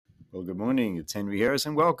Well, good morning. It's Henry Harris,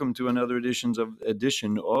 and welcome to another edition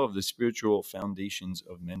of the Spiritual Foundations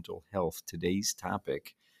of Mental Health. Today's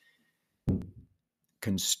topic: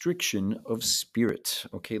 constriction of spirit.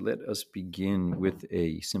 Okay, let us begin with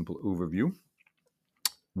a simple overview.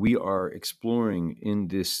 We are exploring in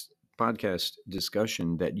this podcast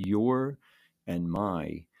discussion that your and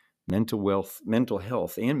my mental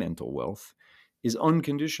health, and mental wealth is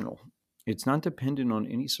unconditional. It's not dependent on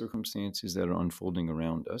any circumstances that are unfolding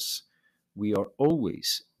around us. We are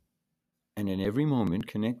always and in every moment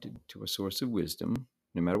connected to a source of wisdom,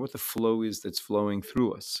 no matter what the flow is that's flowing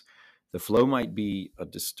through us. The flow might be a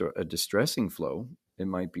distressing flow. It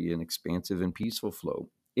might be an expansive and peaceful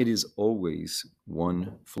flow. It is always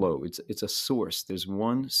one flow. It's a source. There's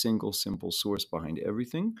one single, simple source behind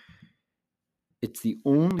everything. It's the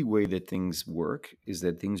only way that things work is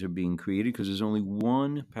that things are being created because there's only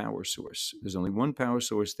one power source. There's only one power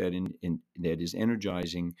source that that is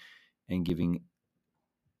energizing and giving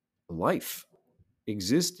life,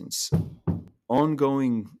 existence,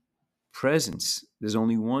 ongoing presence. There's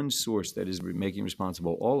only one source that is making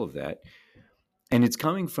responsible all of that. And it's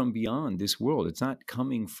coming from beyond this world. It's not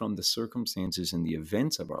coming from the circumstances and the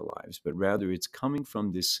events of our lives, but rather it's coming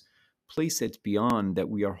from this place that's beyond that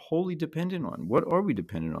we are wholly dependent on. What are we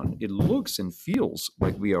dependent on? It looks and feels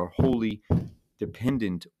like we are wholly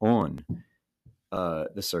dependent on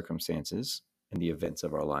the circumstances and the events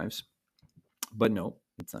of our lives. But no,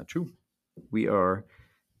 it's not true. We are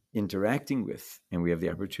interacting with, and we have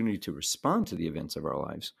the opportunity to respond to the events of our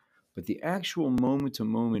lives. But the actual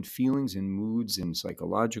moment-to-moment feelings and moods and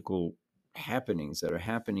psychological happenings that are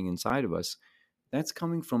happening inside of us, that's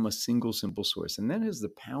coming from a single, simple source. And that has the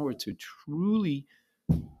power to truly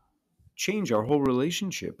change our whole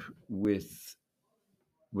relationship with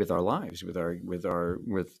our lives, with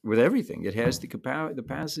everything. It has the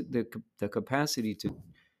capacity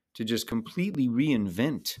to just completely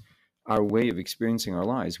reinvent our way of experiencing our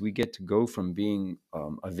lives. We get to go from being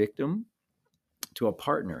a victim to a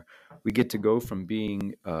partner. We get to go from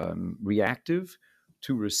being reactive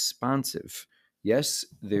to responsive. Yes,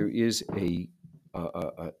 there is a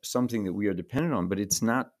something that we are dependent on, but it's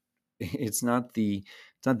not the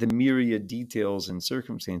myriad details and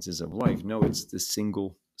circumstances of life. No, it's the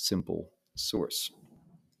single, simple source.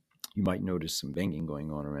 You might notice some banging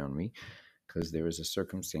going on around me, because there is a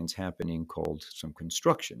circumstance happening called some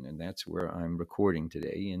construction, and that's where I'm recording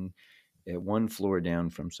today, and at one floor down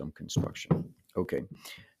from some construction. Okay,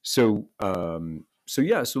 so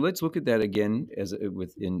let's look at that again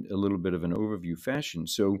within a little bit of an overview fashion.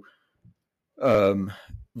 So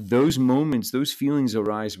those moments, those feelings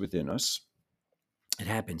arise within us. It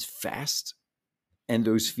happens fast, and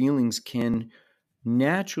those feelings can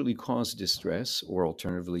naturally cause distress, or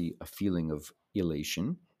alternatively a feeling of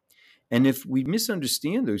elation. And if we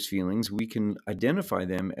misunderstand those feelings, we can identify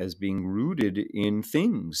them as being rooted in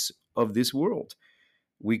things of this world.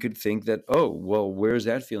 We could think that, oh, well, where's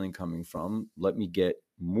that feeling coming from? Let me get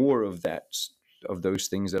more of those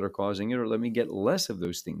things that are causing it, or let me get less of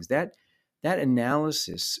those things. That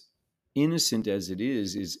analysis, innocent as it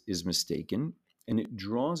is mistaken, and it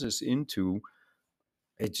draws us into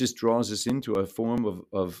a form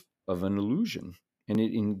of an illusion, and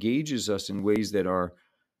it engages us in ways that are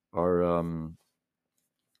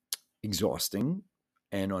exhausting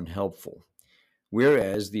and unhelpful.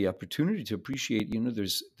 Whereas the opportunity to appreciate,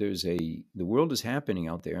 the world is happening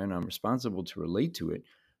out there, and I'm responsible to relate to it.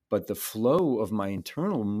 But the flow of my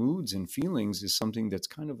internal moods and feelings is something that's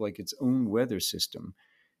kind of like its own weather system,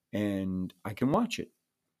 and I can watch it.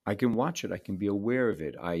 I can be aware of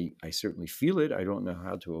it. I certainly feel it. I don't know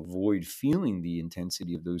how to avoid feeling the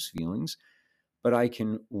intensity of those feelings, but I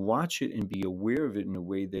can watch it and be aware of it in a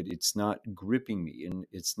way that it's not gripping me, and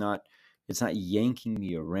it's not yanking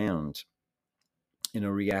me around in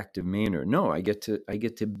a reactive manner. No, I get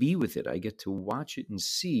to be with it. I get to watch it and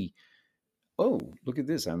see, oh, look at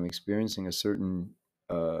this. I'm experiencing a certain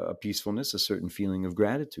a peacefulness, a certain feeling of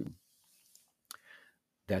gratitude.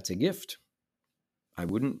 That's a gift. I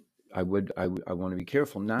want to be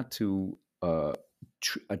careful not to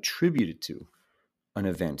attribute it to an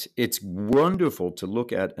event. It's wonderful to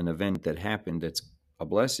look at an event that happened that's a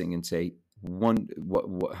blessing and say,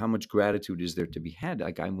 how much gratitude is there to be had?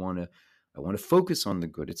 Like I want to focus on the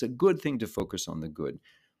good. It's a good thing to focus on the good,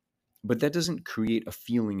 but that doesn't create a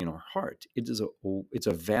feeling in our heart. It's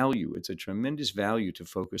a value. It's a tremendous value to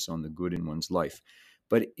focus on the good in one's life,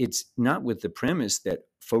 but it's not with the premise that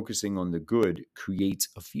focusing on the good creates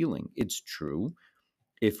a feeling. It's true.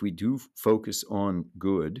 If we do focus on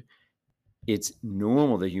good, it's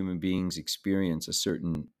normal that human beings experience a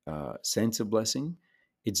certain sense of blessing,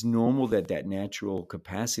 It's normal that that natural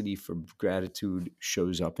capacity for gratitude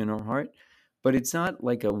shows up in our heart, but it's not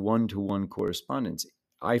like a one-to-one correspondence.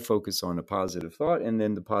 I focus on a positive thought, and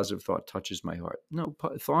then the positive thought touches my heart. No,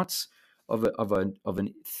 thoughts of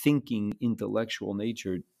an thinking intellectual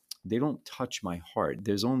nature, they don't touch my heart.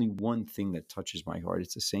 There's only one thing that touches my heart.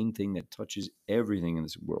 It's the same thing that touches everything in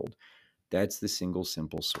this world. That's the single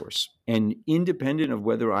simple source. And independent of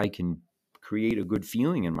whether I can create a good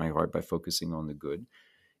feeling in my heart by focusing on the good,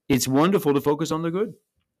 it's wonderful to focus on the good.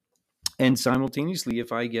 And simultaneously,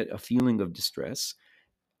 if I get a feeling of distress,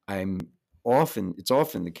 it's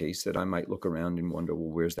often the case that I might look around and wonder,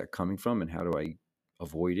 well, where's that coming from? And how do I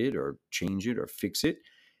avoid it or change it or fix it?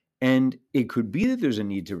 And it could be that there's a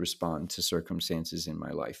need to respond to circumstances in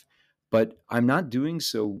my life, but I'm not doing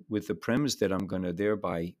so with the premise that I'm going to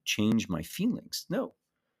thereby change my feelings. No,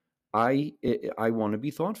 I want to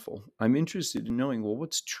be thoughtful. I'm interested in knowing, well,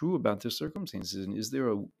 what's true about the circumstances, and is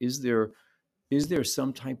there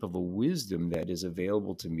some type of a wisdom that is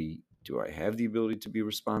available to me? Do I have the ability to be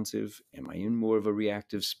responsive? Am I in more of a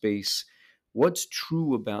reactive space? What's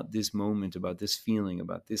true about this moment, about this feeling,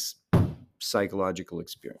 about this psychological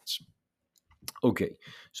experience? Okay,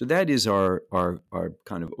 so that is our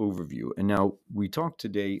kind of overview. And now we talked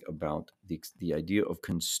today about the idea of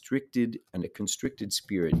constricted and a constricted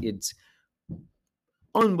spirit. It's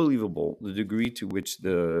unbelievable the degree to which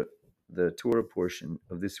the Torah portion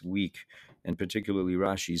of this week, and particularly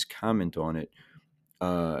Rashi's comment on it,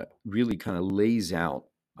 really kind of lays out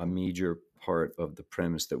a major part of the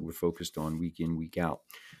premise that we're focused on week in, week out.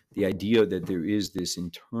 The idea that there is this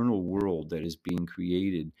internal world that is being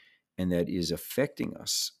created and that is affecting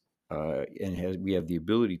us, and we have the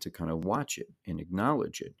ability to kind of watch it and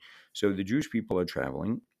acknowledge it. So the Jewish people are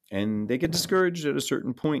traveling, and they get discouraged at a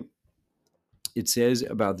certain point. It says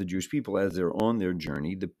about the Jewish people as they're on their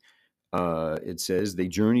journey, it says they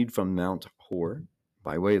journeyed from Mount Hor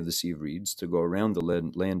by way of the Sea of Reeds to go around the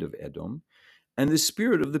land of Edom, and the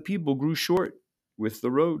spirit of the people grew short with the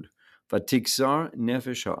road. Vatiksar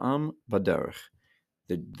nefesh ha'am baderech.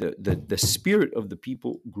 The spirit of the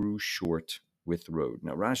people grew short with the road.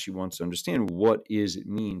 Now Rashi wants to understand, what does it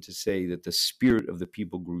mean to say that the spirit of the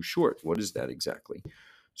people grew short? What is that exactly?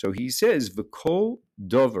 So he says, V'kol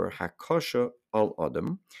dover hakosha al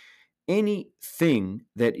adam, anything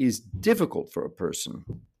that is difficult for a person.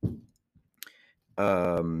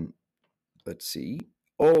 Let's see.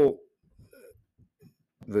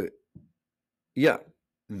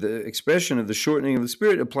 The expression of the shortening of the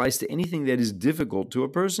spirit applies to anything that is difficult to a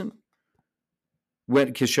person.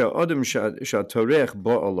 When kisha adam shatorech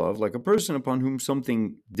ba'alav, like a person upon whom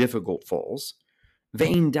something difficult falls,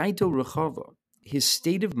 ve'in daito rechava, his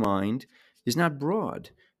state of mind is not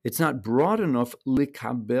broad. It's not broad enough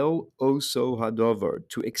likabel oso hadover,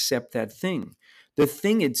 to accept that thing. The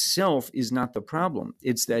thing itself is not the problem.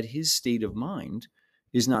 It's that his state of mind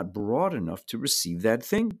is not broad enough to receive that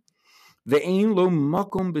thing. Ve'ein lo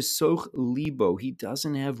makom besoch libo, he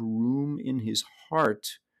doesn't have room in his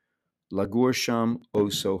heart, lagur sham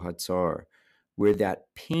oso hatzar, where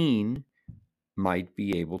that pain might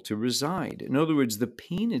be able to reside. In other words, the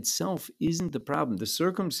pain itself isn't the problem. The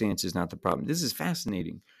circumstance is not the problem. This is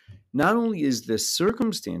fascinating. Not only is the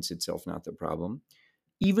circumstance itself not the problem,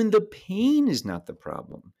 even the pain is not the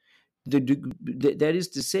problem. That is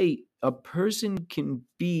to say, a person can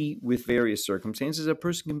be with various circumstances, a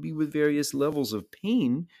person can be with various levels of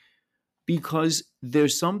pain, because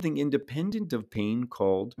there's something independent of pain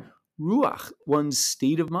called ruach, one's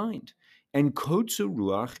state of mind. And kotzu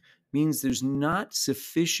ruach means there's not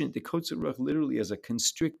sufficient, the kotzu ruach literally as a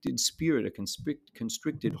constricted spirit, a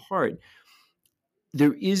constricted heart.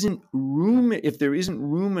 There isn't room, if there isn't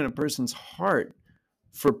room in a person's heart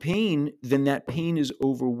for pain, then that pain is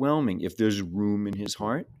overwhelming. If there's room in his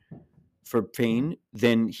heart for pain,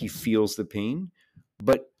 then he feels the pain,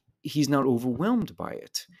 but he's not overwhelmed by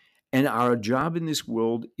it. And our job in this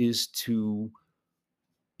world is to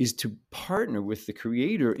partner with the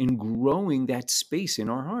Creator in growing that space in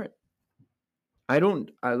our heart.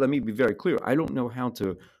 Let me be very clear. I don't know how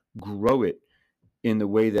to grow it in the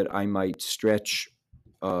way that I might stretch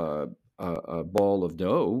a ball of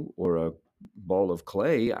dough or a ball of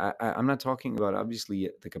clay. I'm not talking about, obviously,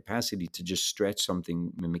 the capacity to just stretch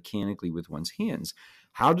something mechanically with one's hands.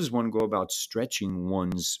 How does one go about stretching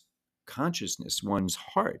one's consciousness, one's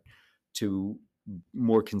heart, to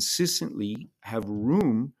more consistently have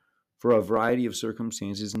room for a variety of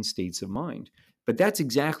circumstances and states of mind? But that's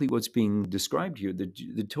exactly what's being described here.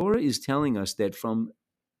 The Torah is telling us that from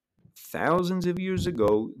thousands of years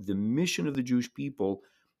ago, the mission of the Jewish people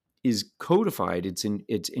is codified. It's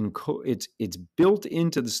built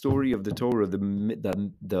into the story of the Torah,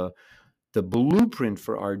 the blueprint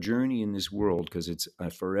for our journey in this world, because it's a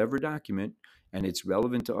forever document and it's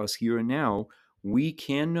relevant to us here and now. We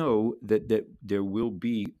can know that there will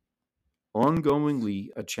be ongoingly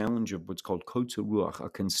a challenge of what's called kotzer ruach, a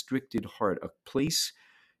constricted heart, a place,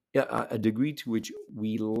 a degree to which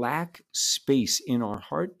we lack space in our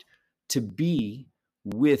heart to be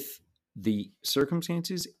with the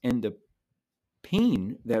circumstances and the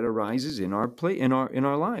pain that arises in our in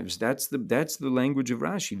our lives. That's the language of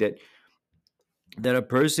Rashi, that a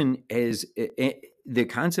person is, the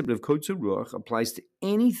concept of kotzer ruach applies to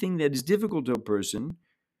anything that is difficult to a person,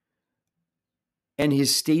 and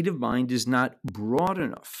his state of mind is not broad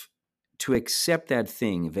enough to accept that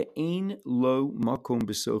thing. Ve'ein lo makom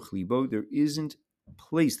b'soch libo. There isn't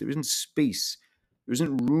place, there isn't space, there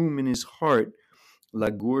isn't room in his heart,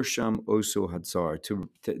 lagur sham oso hatzar,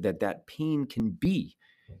 that pain can be.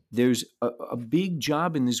 There's a big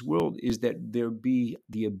job in this world, is that there be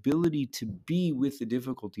the ability to be with the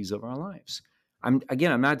difficulties of our lives. I'm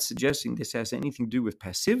not suggesting this has anything to do with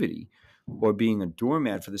passivity or being a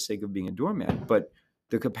doormat for the sake of being a doormat, but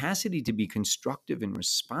the capacity to be constructive and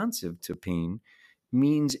responsive to pain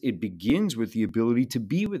means it begins with the ability to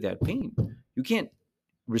be with that pain. You can't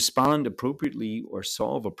respond appropriately or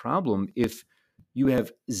solve a problem if you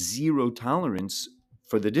have zero tolerance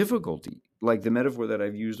for the difficulty. Like the metaphor that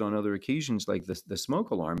I've used on other occasions, like the smoke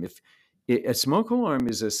alarm. If a smoke alarm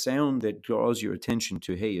is a sound that draws your attention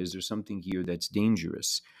to, hey, is there something here that's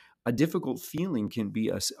dangerous? A difficult feeling can be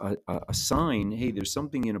a sign, hey, there's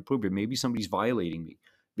something inappropriate. Maybe somebody's violating me.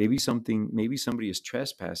 Maybe somebody is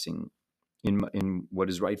trespassing in what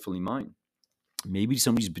is rightfully mine. Maybe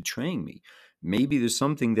somebody's betraying me. Maybe there's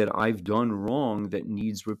something that I've done wrong that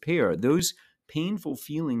needs repair. Those painful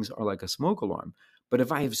feelings are like a smoke alarm. But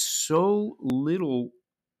if I have so little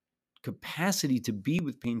capacity to be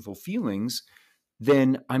with painful feelings,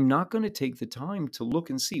 then I'm not going to take the time to look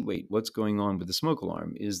and see, wait, what's going on with the smoke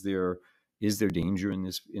alarm? Is there danger in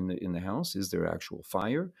the house? Is there actual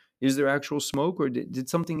fire? Is there actual smoke, or did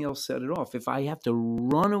something else set it off? If I have to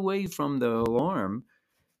run away from the alarm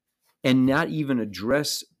and not even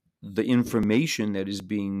address the information that is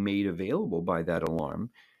being made available by that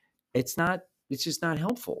alarm, it's just not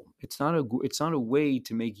helpful. It's not a way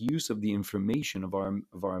to make use of the information of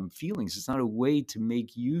our feelings. It's not a way to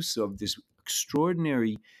make use of this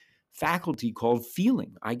extraordinary faculty called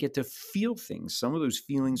feeling. I get to feel things. Some of those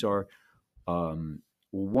feelings are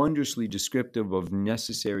wondrously descriptive of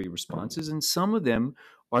necessary responses, and some of them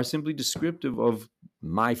are simply descriptive of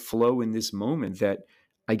my flow in this moment that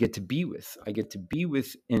I get to be with. I get to be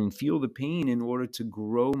with and feel the pain in order to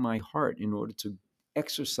grow my heart, in order to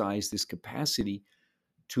exercise this capacity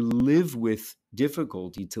to live with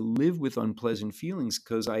difficulty, to live with unpleasant feelings,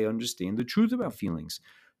 because I understand the truth about feelings.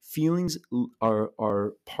 Feelings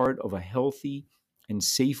are part of a healthy and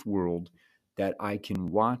safe world that I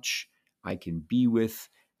can watch, I can be with,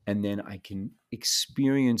 and then I can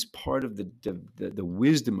experience. Part of the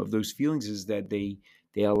wisdom of those feelings is that they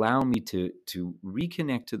allow me to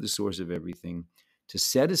reconnect to the source of everything, to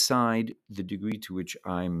set aside the degree to which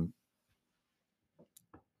I'm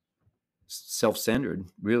self-centered,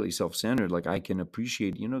 really self-centered. Like I can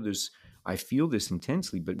appreciate, I feel this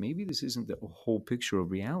intensely, but maybe this isn't the whole picture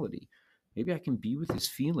of reality. Maybe I can be with this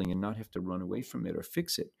feeling and not have to run away from it or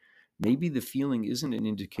fix it. Maybe the feeling isn't an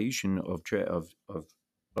indication of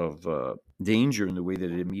danger in the way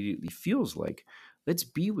that it immediately feels like. Let's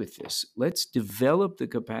be with this. Let's develop the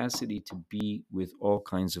capacity to be with all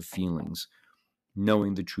kinds of feelings,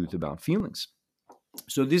 knowing the truth about feelings.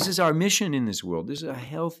 So this is our mission in this world. This is a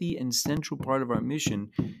healthy and central part of our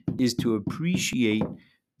mission, is to appreciate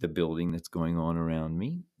the building that's going on around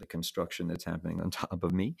me, the construction that's happening on top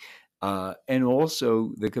of me, and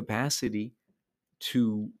also the capacity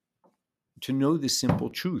to know the simple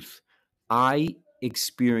truth. I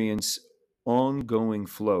experience ongoing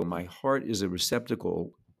flow. My heart is a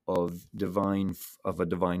receptacle of a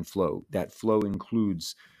divine flow. That flow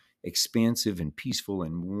includes expansive and peaceful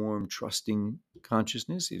and warm, trusting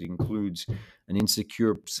consciousness. It includes an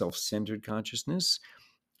insecure, self-centered consciousness.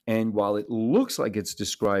 And while it looks like it's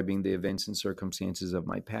describing the events and circumstances of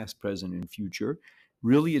my past, present, and future,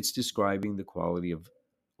 really it's describing the quality of,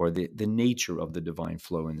 or the nature of the divine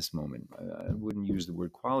flow in this moment. I wouldn't use the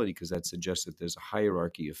word quality because that suggests that there's a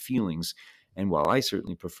hierarchy of feelings. And while I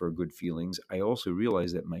certainly prefer good feelings, I also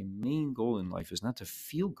realize that my main goal in life is not to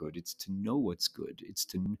feel good. It's to know what's good. It's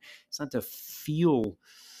not to feel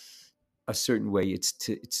a certain way. It's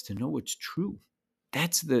to know what's true.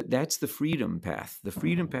 That's the freedom path. The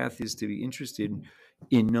freedom path is to be interested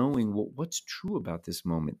in knowing, well, what's true about this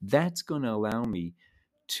moment. That's going to allow me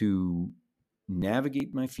to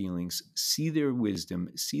navigate my feelings, see their wisdom,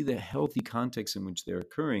 see the healthy context in which they're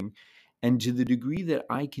occurring, and to the degree that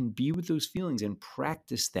I can be with those feelings and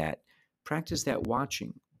practice that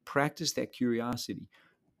watching, practice that curiosity.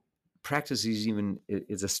 Practice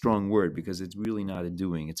is a strong word, because it's really not a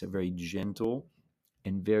doing. It's a very gentle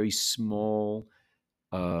and very small,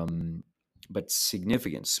 um, but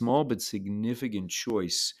significant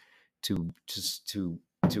choice to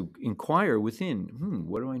inquire within.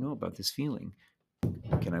 What do I know about this feeling?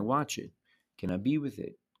 Can I watch it? Can I be with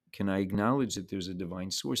it? Can I acknowledge that there's a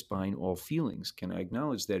divine source behind all feelings? Can I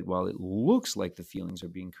acknowledge that while it looks like the feelings are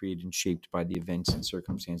being created and shaped by the events and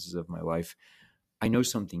circumstances of my life, I know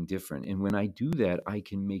something different? And when I do that, I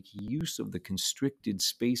can make use of the constricted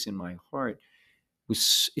space in my heart.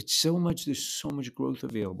 There's so much growth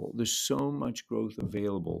available. There's so much growth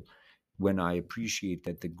available when I appreciate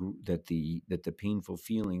that the painful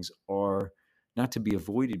feelings are not to be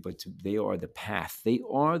avoided, but they are the path. They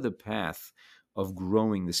are the path of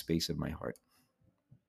growing the space of my heart.